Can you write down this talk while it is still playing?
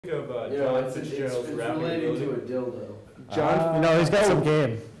Of John Fitzgerald's rapping ability. To a dildo. John, no, he's got some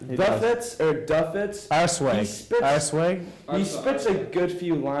game. Duffets. Our swag. He spits a good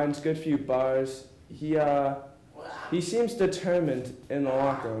few lines, good few bars. He seems determined in the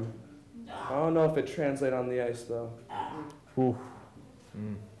locker room. I don't know if it translates on the ice though. Ooh.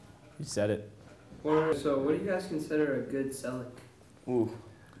 You said it. So, what do you guys consider a good Celly? Ooh.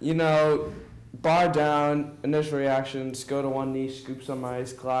 You know, bar down, initial reactions, go to one knee, scoop some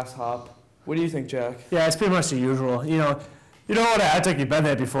ice, glass hop. What do you think, Jack? Yeah, it's pretty much the usual. You know, you don't want to act like you've been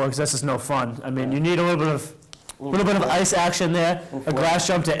there before because that's just no fun. I mean, you need a little bit of ice action there, a grass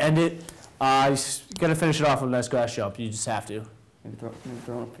jump to end it. You gotta finish it off with a nice grass jump. You just have to. Maybe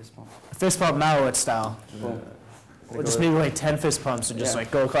throw a fist pump. A fist pump Malowitz style. Or just maybe like 10 fist pumps and just like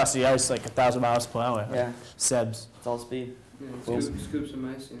go across the ice like 1,000 miles per hour. Yeah. Sebs. It's all speed. Yeah, scoop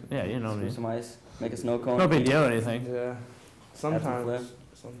some ice. Yeah, you know what I mean. Scoop some ice. Make a snow cone. No big deal or anything. Yeah. Sometimes.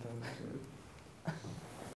 Sometimes.